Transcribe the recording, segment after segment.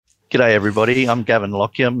G'day, everybody. I'm Gavin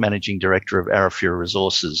Lockyer, Managing Director of Arafura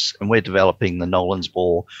Resources, and we're developing the Nolans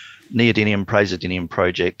Bore neodymium praseodymium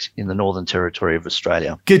project in the Northern Territory of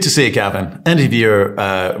Australia. Good to see you, Gavin. End of year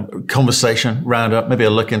conversation roundup, maybe a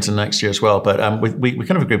look into next year as well. But we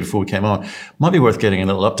kind of agreed before we came on, might be worth getting a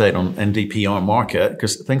little update on NdPr market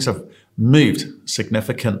because things have moved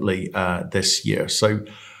significantly this year. So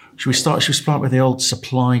should we start with the old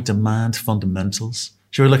supply-demand fundamentals?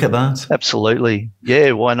 Should we look at that? Absolutely.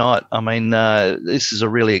 Yeah, why not? I mean, this is a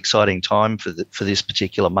really exciting time for this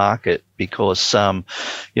particular market because,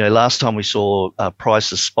 last time we saw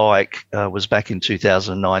prices spike was back in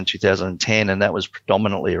 2009, 2010, and that was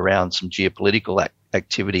predominantly around some geopolitical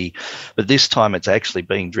activity. But this time it's actually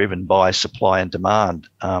being driven by supply and demand,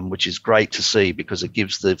 which is great to see because it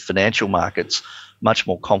gives the financial markets much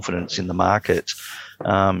more confidence in the market.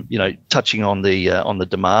 Touching on the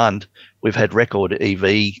demand, we've had record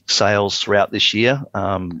EV sales throughout this year.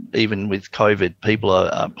 Even with COVID, people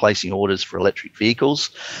are placing orders for electric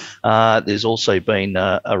vehicles. There's also been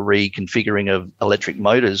a reconfiguring of electric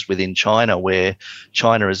motors within China, where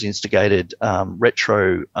China has instigated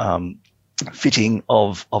retro fitting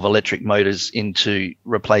of electric motors into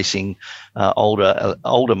replacing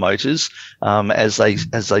older motors as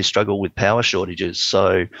they struggle with power shortages.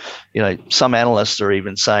 So, some analysts are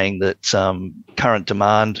even saying that current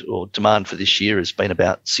demand for this year has been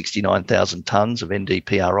about 69,000 tonnes of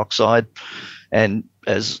NdPr oxide, and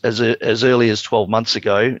as early as 12 months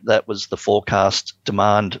ago, that was the forecast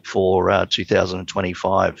demand for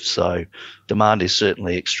 2025. So demand is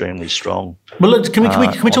certainly extremely strong. Well, look, can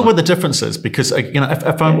we talk about the differences? Because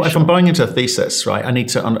if I'm buying into a thesis, right, I need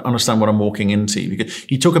to understand what I'm walking into. Because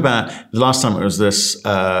you talk about the last time it was this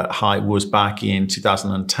high was back in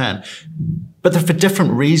 2010. But they're for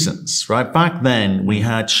different reasons, right? Back then, we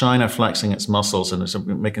had China flexing its muscles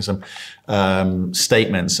and making some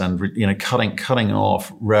statements and cutting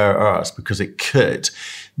off rare earths because it could.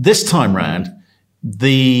 This time round,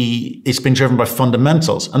 it's been driven by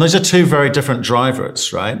fundamentals, and those are two very different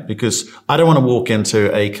drivers, right? Because I don't want to walk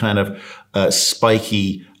into a kind of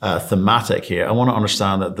spiky thematic here. I want to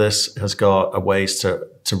understand that this has got a ways to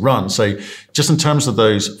run. So, just in terms of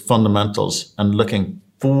those fundamentals and looking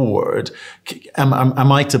forward,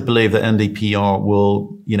 am I to believe that NdPr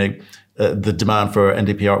will, the demand for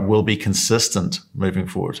NdPr will be consistent moving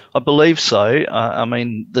forward? I believe so. I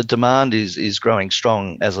mean, the demand is growing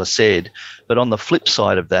strong, as I said. But on the flip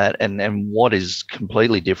side of that, and what is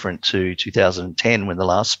completely different to 2010 when the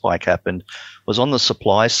last spike happened, was on the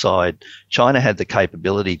supply side, China had the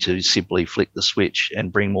capability to simply flick the switch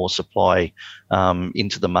and bring more supply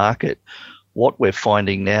into the market. What we're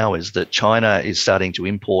finding now is that China is starting to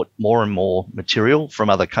import more and more material from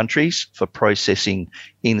other countries for processing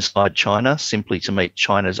inside China, simply to meet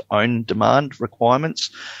China's own demand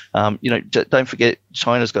requirements. Don't forget,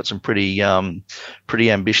 China's got some pretty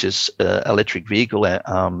ambitious electric vehicle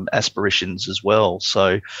aspirations as well.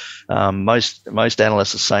 So most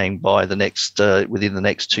analysts are saying within the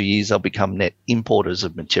next 2 years, they'll become net importers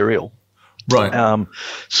of material. Right.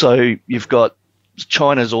 So you've got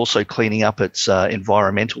China's also cleaning up its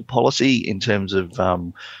environmental policy in terms of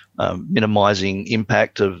minimizing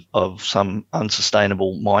impact of some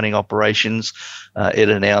unsustainable mining operations. It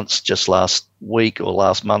announced just last week or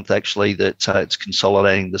last month actually that it's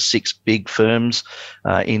consolidating the 6 big firms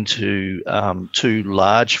into 2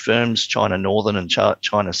 large firms, China Northern and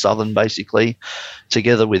China Southern, basically,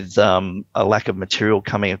 together with a lack of material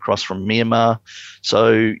coming across from Myanmar.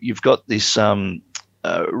 So you've got this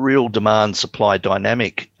real demand supply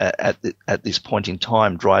dynamic at this point in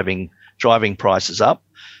time driving prices up,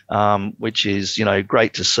 which is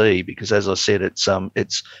great to see, because as I said,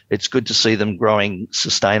 it's good to see them growing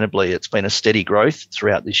sustainably. It's been a steady growth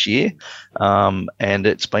throughout this year, and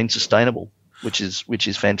it's been sustainable, which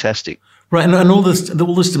is fantastic. Right, and all this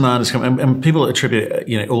demand is coming, and people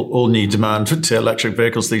attribute all new demand to electric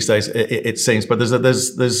vehicles these days. It seems, but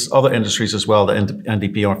there's other industries as well that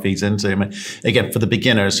NdPr feeds into. I mean, again, for the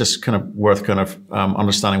beginner, it's just kind of worth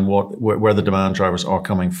understanding where the demand drivers are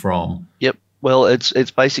coming from. Yep. Well, it's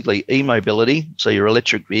basically e-mobility, so your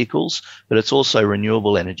electric vehicles, but it's also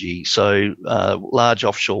renewable energy. So large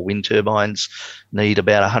offshore wind turbines need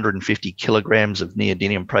about 150 kilograms of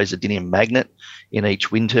neodymium praseodymium magnet in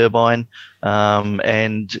each wind turbine.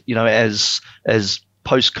 And as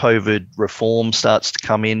post-COVID reform starts to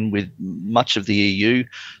come in, with much of the EU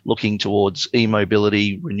looking towards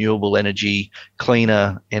e-mobility, renewable energy,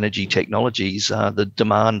 cleaner energy technologies, the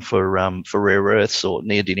demand for rare earths, or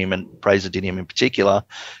neodymium and praseodymium in particular,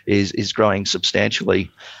 is growing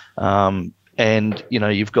substantially. And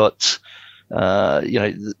you've got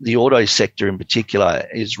the auto sector in particular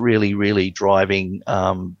is really, really driving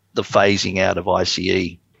the phasing out of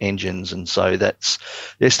ICE engines, and so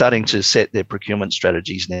they're starting to set their procurement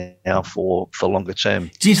strategies now for longer term.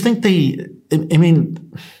 Do you think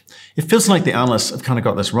it feels like the analysts have kind of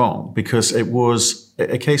got this wrong, because it was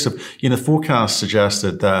a case of, forecasts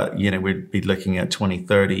suggested that, we'd be looking at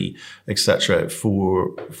 2030, et cetera,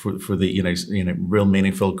 for the, real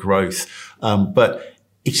meaningful growth. But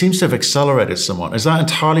it seems to have accelerated somewhat. Is that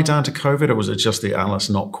entirely down to COVID, or was it just the analysts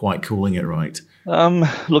not quite calling it right?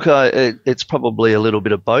 Look, it's probably a little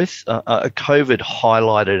bit of both. COVID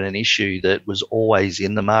highlighted an issue that was always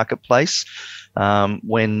in the marketplace.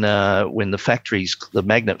 When the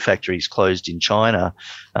magnet factories closed in China,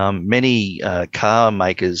 many car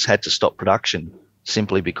makers had to stop production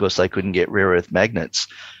simply because they couldn't get rare earth magnets.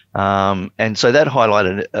 And so that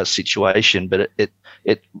highlighted a situation, but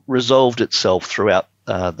it resolved itself throughout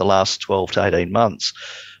the last 12 to 18 months.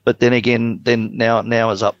 But then again, now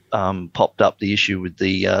has popped up the issue with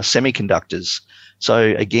the semiconductors.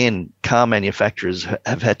 So again, car manufacturers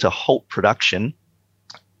have had to halt production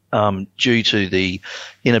due to the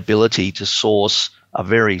inability to source a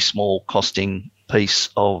very small costing piece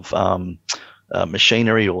of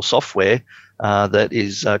machinery or software that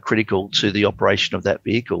is critical to the operation of that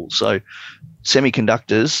vehicle. So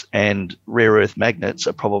semiconductors and rare earth magnets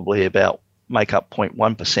are probably make up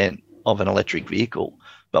 0.1% of an electric vehicle,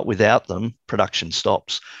 but without them, production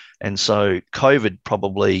stops. And so COVID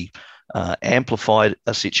probably amplified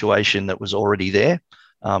a situation that was already there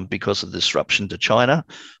because of the disruption to China.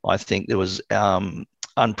 I think there was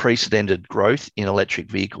unprecedented growth in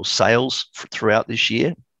electric vehicle sales throughout this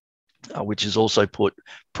year, which has also put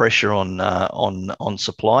pressure on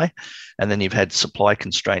supply. And then you've had supply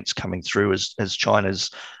constraints coming through as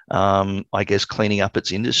China's, cleaning up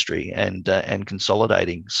its industry and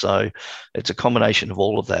consolidating. So it's a combination of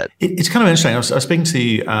all of that. It's kind of interesting. I was speaking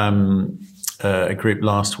to a group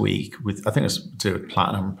last week with, I think it was to do with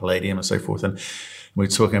platinum and palladium and so forth, and we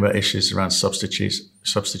were talking about issues around substitution,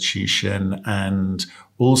 and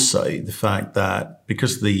also the fact that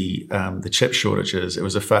because of the chip shortages, it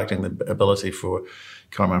was affecting the ability for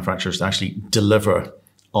car manufacturers to actually deliver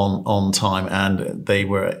on time, and they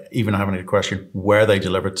were even having to question where they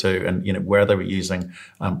delivered to, and where they were using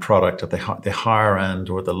product at the higher end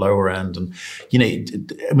or the lower end. And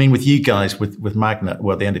with you guys with magnet,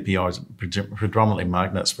 well, the NdPr is predominantly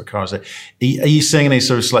magnets for cars. Are you seeing any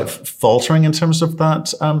sort of slight faltering in terms of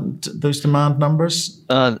that those demand numbers?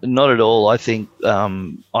 Not at all. I think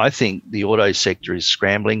the auto sector is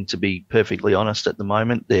scrambling, to be perfectly honest. At the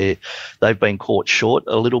moment, they've been caught short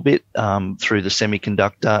a little bit through the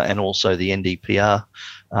semiconductor and also the NdPr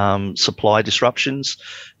supply disruptions.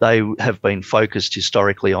 They have been focused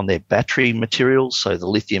historically on their battery materials, so the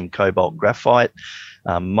lithium, cobalt, graphite.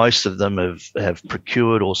 Most of them have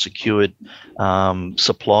procured or secured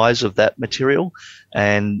supplies of that material,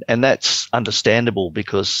 and that's understandable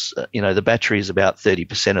because the battery is about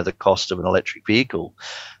 30% of the cost of an electric vehicle.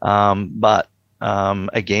 But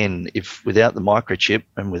again, if without the microchip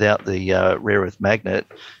and without the rare earth magnet,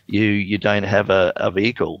 you don't have a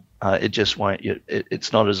vehicle. It just won't.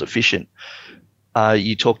 It's not as efficient.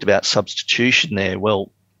 You talked about substitution there.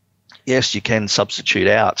 Well, yes, you can substitute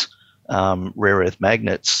out rare earth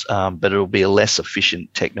magnets, but it'll be a less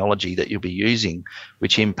efficient technology that you'll be using,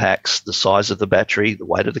 which impacts the size of the battery, the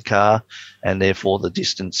weight of the car, and therefore the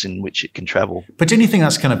distance in which it can travel. But don't you think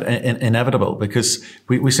that's kind of inevitable? Because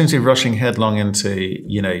we seem to be rushing headlong into,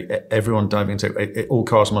 everyone diving into all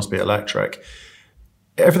cars must be electric.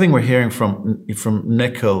 Everything we're hearing from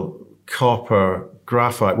nickel, copper,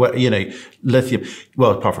 graphite, lithium,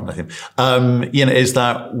 well, apart from lithium, is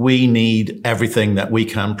that we need everything that we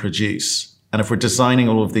can produce. And if we're designing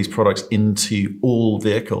all of these products into all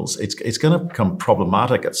vehicles, it's going to become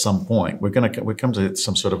problematic at some point. We come to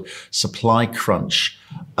some sort of supply crunch,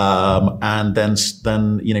 and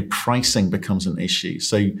then pricing becomes an issue.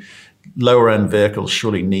 So lower end vehicles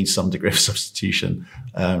surely need some degree of substitution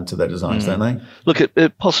to their designs, don't they? Look,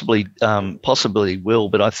 it possibly will,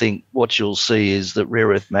 but I think what you'll see is that rare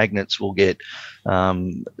earth magnets will get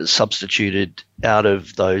substituted out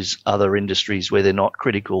of those other industries where they're not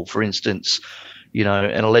critical. For instance,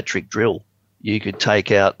 an electric drill. You could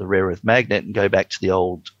take out the rare earth magnet and go back to the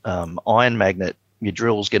old iron magnet. Your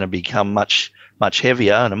drill's going to become much, much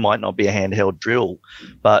heavier, and it might not be a handheld drill,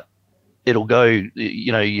 but it'll go,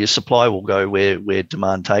 your supply will go where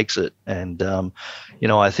demand takes it. And,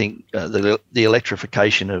 I think the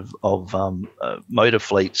electrification of motor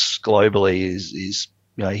fleets globally is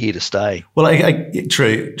here to stay. Well,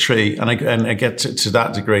 true, and I get to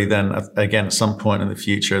that degree. Then again, at some point in the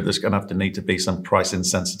future, there's going to need to be some price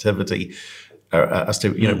insensitivity as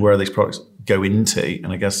to where these products go into,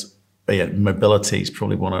 and I guess mobility is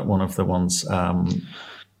probably one of the ones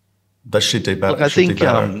that should do better. Look, I think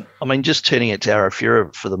just turning it to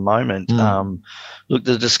Arafura for the moment. Look,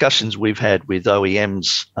 the discussions we've had with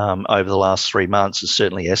OEMs over the last 3 months has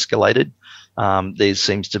certainly escalated. There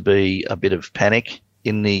seems to be a bit of panic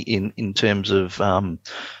in terms of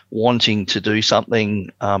wanting to do something,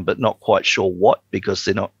 but not quite sure what, because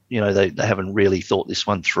they're not, they haven't really thought this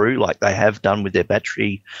one through like they have done with their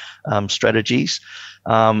battery strategies.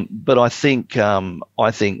 But I think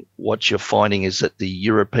what you're finding is that the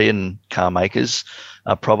European car makers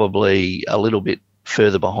are probably a little bit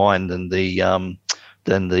further behind than the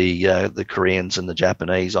Koreans and the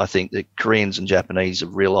Japanese. I think the Koreans and Japanese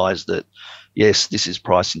have realised that yes, this is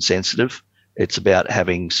price insensitive. It's about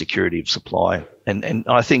having security of supply, and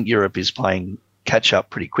I think Europe is playing catch up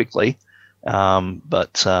pretty quickly,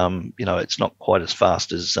 but it's not quite as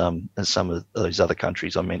fast as some of those other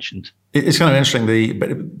countries I mentioned. It's kind of interesting.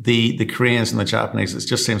 The Koreans and the Japanese, it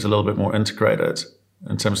just seems a little bit more integrated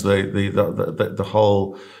in terms of the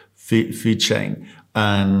whole food chain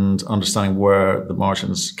and understanding where the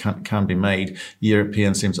margins can be made. The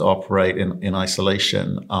Europeans seem to operate in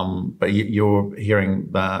isolation, but you're hearing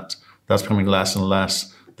that that's becoming less and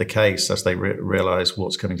less the case as they realize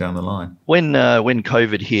what's coming down the line. When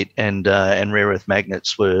COVID hit and rare earth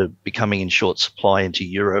magnets were becoming in short supply into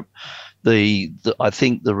Europe, I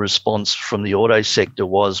think the response from the auto sector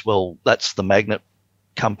was, well, that's the magnet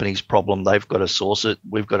company's problem. They've got to source it.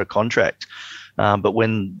 We've got a contract. But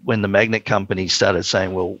when the magnet companies started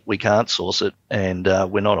saying, well, we can't source it and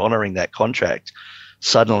we're not honouring that contract,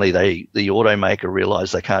 suddenly the automaker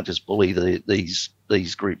realised they can't just bully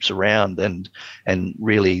these groups around, and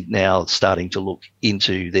really now starting to look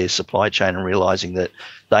into their supply chain and realising that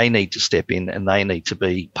they need to step in and they need to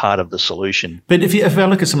be part of the solution. But if I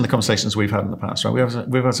look at some of the conversations we've had in the past, right,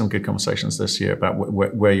 we've had some good conversations this year about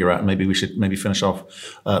where you're at. Maybe we should finish off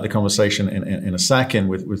the conversation in a second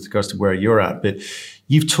with regards to where you're at. But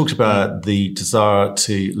you've talked about the desire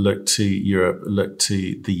to look to Europe, look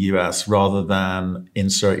to the US, rather than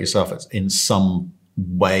insert yourself in some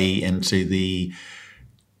way into the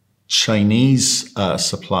Chinese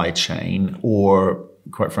supply chain, or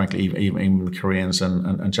quite frankly, even the Koreans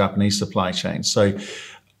and Japanese supply chain. So,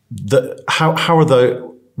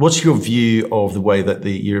 what's your view of the way that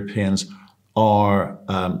the Europeans are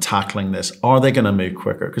tackling this? Are they going to move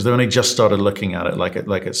quicker? Because they only just started looking at it like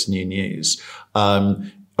it's new news. Are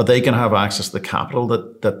they going to have access to the capital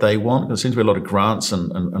that they want? There seems to be a lot of grants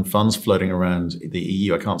and funds floating around the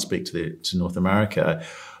EU. I can't speak to North America.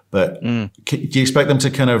 But do you expect them to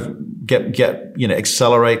kind of get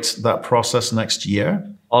accelerate that process next year?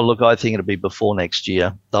 Oh, look, I think it'll be before next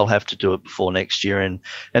year. They'll have to do it before next year. And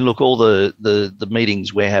look, all the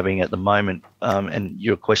meetings we're having at the moment, and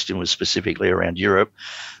your question was specifically around Europe,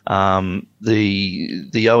 the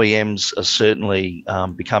OEMs are certainly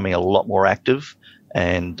becoming a lot more active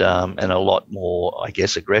and a lot more, I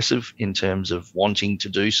guess, aggressive in terms of wanting to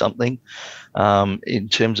do something. In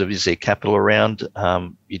terms of, is there capital around?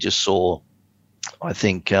 You just saw, I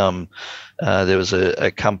think there was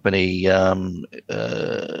a company, I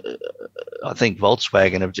think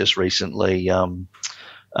Volkswagen have just recently,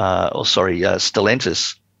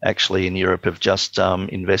 Stellantis actually in Europe have just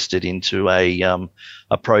invested into a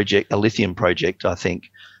project, a lithium project, I think.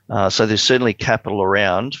 So there's certainly capital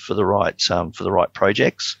around for the right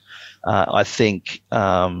projects. I think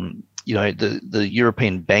the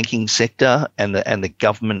European banking sector and the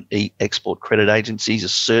government export credit agencies are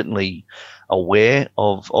certainly aware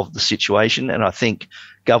of the situation, and I think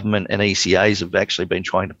government and ECAs have actually been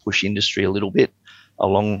trying to push industry a little bit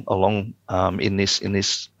along in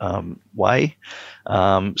this way.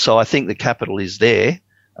 So I think the capital is there.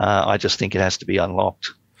 I just think it has to be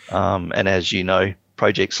unlocked. And as you know,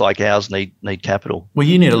 projects like ours need capital. Well,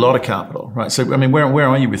 you need a lot of capital, right? So, I mean, where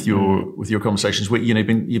are you with your conversations?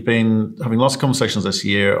 You've been having lots of conversations this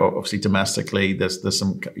year. Obviously, domestically, there's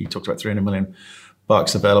some. You talked about $300 million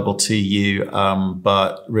available to you,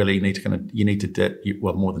 but really you need to dip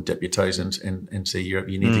more than dip your toes into Europe.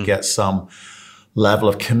 You need to get some level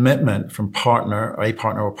of commitment from a partner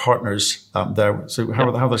or partners there. So how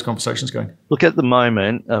are those conversations going? Look, at the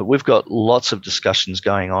moment, we've got lots of discussions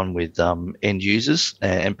going on with end users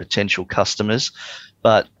and potential customers.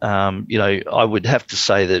 But, I would have to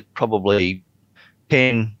say that probably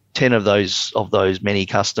 10 of those many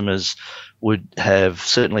customers would have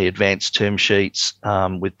certainly advanced term sheets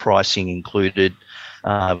with pricing included,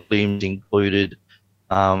 volumes included.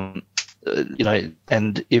 And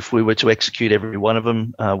if we were to execute every one of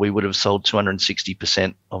them, we would have sold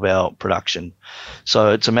 260% of our production.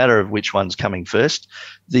 So it's a matter of which one's coming first.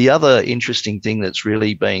 The other interesting thing that's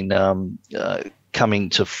really been coming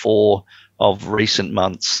to fore of recent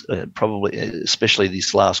months, probably especially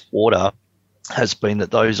this last quarter, has been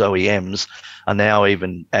that those OEMs are now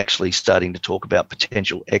even actually starting to talk about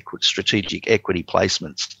potential strategic equity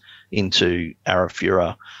placements into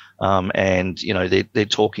Arafura. And, they're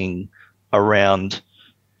talking around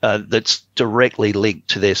that's directly linked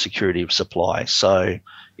to their security of supply. So,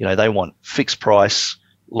 they want fixed price,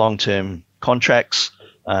 long-term contracts,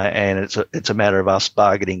 and it's a matter of us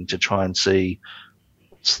bargaining to try and see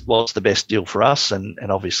what's the best deal for us and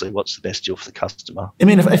obviously what's the best deal for the customer. I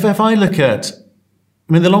mean, if I look at,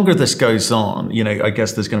 the longer this goes on, I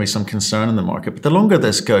guess there's going to be some concern in the market, but the longer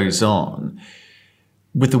this goes on,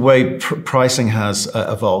 with the way pricing has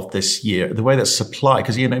evolved this year, the way that supply,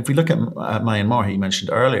 because, if we look at Myanmar, who you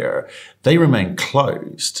mentioned earlier, they remain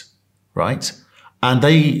closed, right? And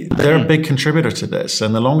they're a big contributor to this.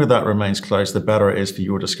 And the longer that remains closed, the better it is for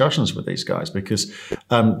your discussions with these guys, because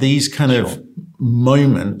these kind of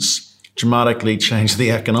moments dramatically change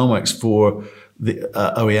the economics for the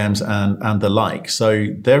OEMs and the like. So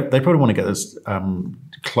they probably want to get this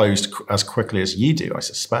closed as quickly as you do, I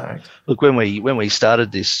suspect. Look, when we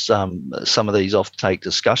started this, some of these offtake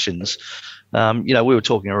discussions, we were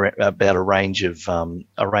talking about a range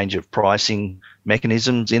of pricing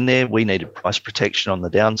mechanisms in there. We needed price protection on the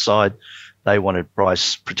downside. They wanted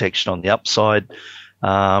price protection on the upside,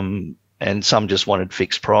 and some just wanted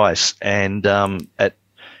fixed price. And when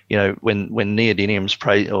neodymium's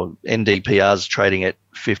or NdPr's trading at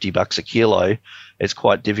 $50 a kilo, it's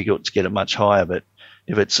quite difficult to get it much higher. But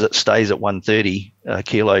if it stays at 130 a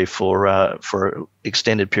kilo for an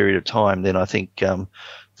extended period of time, then I think the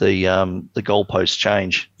goalposts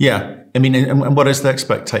change. Yeah, and what is the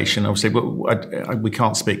expectation? Obviously, we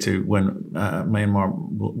can't speak to when Myanmar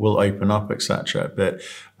will open up, etc. But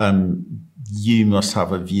you must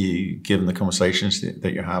have a view, given the conversations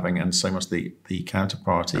that you're having, and so must the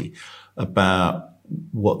counterparty, about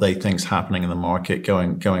what they think is happening in the market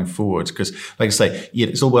going forward. Because, like I say,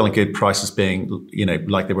 it's all well and good prices being,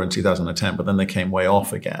 like they were in 2010, but then they came way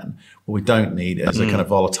off again. What we don't need is a kind of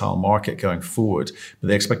volatile market going forward. But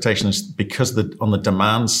the expectation is, because on the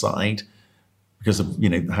demand side, because of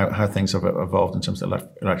how things have evolved in terms of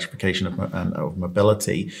electrification of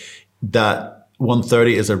mobility, that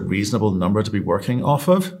 130 is a reasonable number to be working off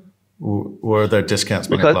of. Or are there discounts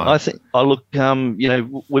being applied?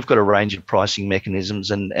 We've got a range of pricing mechanisms,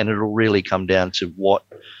 and it'll really come down to what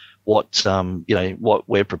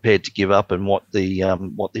we're prepared to give up and what the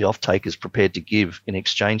offtake is prepared to give in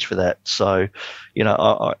exchange for that. So,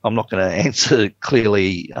 I'm not going to answer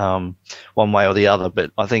clearly one way or the other, but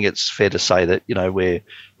I think it's fair to say that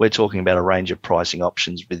we're talking about a range of pricing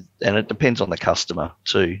options and it depends on the customer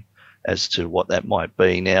too, as to what that might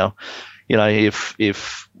be. Now,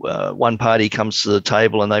 if one party comes to the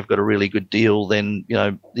table and they've got a really good deal, then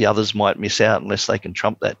the others might miss out unless they can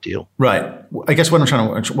trump that deal. Right. I guess what I'm trying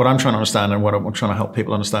to understand, and what I'm trying to help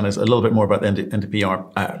people understand, is a little bit more about the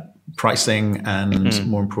NdPr pricing, and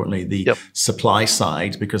more importantly the supply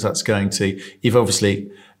side, because that's going to, if obviously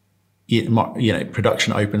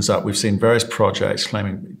production opens up. We've seen various projects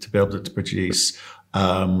claiming to be able to produce.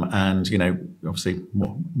 And obviously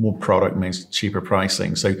more product means cheaper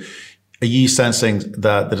pricing. So, are you sensing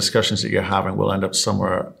that the discussions that you're having will end up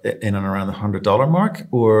somewhere in and around the $100 mark,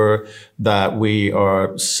 or that we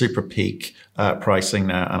are super peak pricing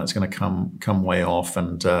now and it's going to come way off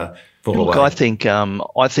and fall away? I think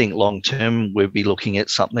long term we'll be looking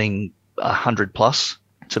at something 100 plus.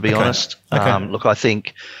 To be honest, okay. I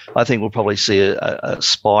think we'll probably see a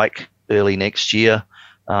spike early next year.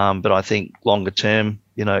 But I think longer term,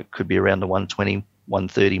 it could be around the 120,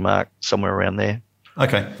 130 mark, somewhere around there.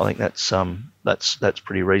 Okay. I think that's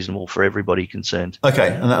pretty reasonable for everybody concerned.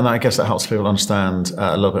 Okay, and I guess that helps people understand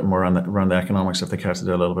a little bit more around the economics if they care to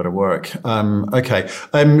do a little bit of work.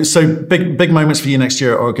 So big moments for you next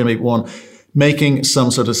year are going to be, one, making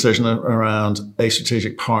some sort of decision around a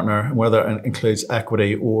strategic partner, whether it includes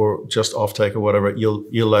equity or just offtake or whatever.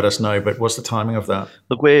 You'll let us know. But what's the timing of that?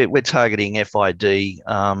 Look, we're targeting FID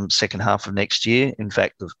second half of next year. In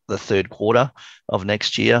fact, the third quarter of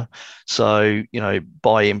next year. So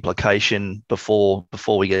by implication, before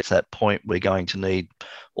we get to that point, we're going to need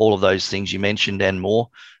all of those things you mentioned and more.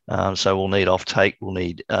 So we'll need offtake, we'll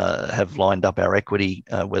need have lined up our equity,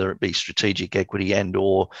 whether it be strategic equity and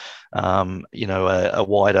or a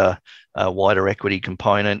wider equity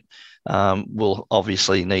component. We'll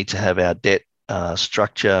obviously need to have our debt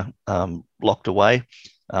structure locked away.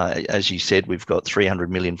 As you said, we've got 300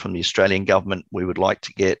 million from the Australian government. We would like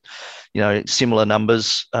to get, similar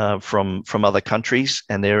numbers from other countries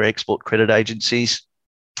and their export credit agencies.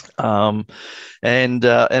 And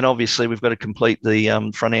obviously we've got to complete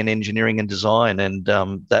the front end engineering and design, and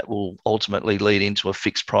that will ultimately lead into a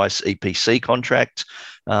fixed price EPC contract,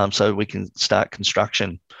 so we can start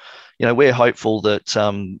construction. We're hopeful that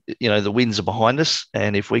the wins are behind us,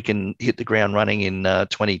 and if we can hit the ground running in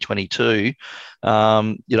 2022,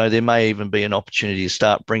 there may even be an opportunity to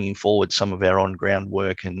start bringing forward some of our on-ground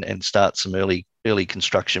work and start some early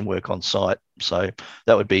construction work on site. So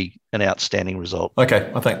that would be an outstanding result.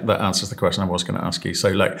 Okay, I think that answers the question I was going to ask you.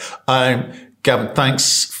 So, Gavin,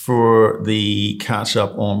 thanks for the catch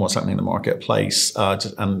up on what's happening in the marketplace,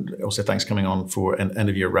 and also thanks for coming on for an end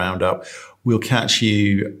of year roundup. We'll catch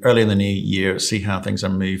you early in the new year, see how things are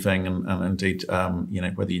moving, and indeed,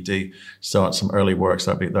 whether you do start some early works.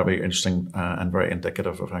 That'd be interesting and very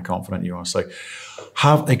indicative of how confident you are. So,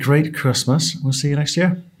 have a great Christmas. We'll see you next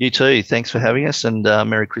year. You too. Thanks for having us, and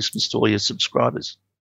Merry Christmas to all your subscribers.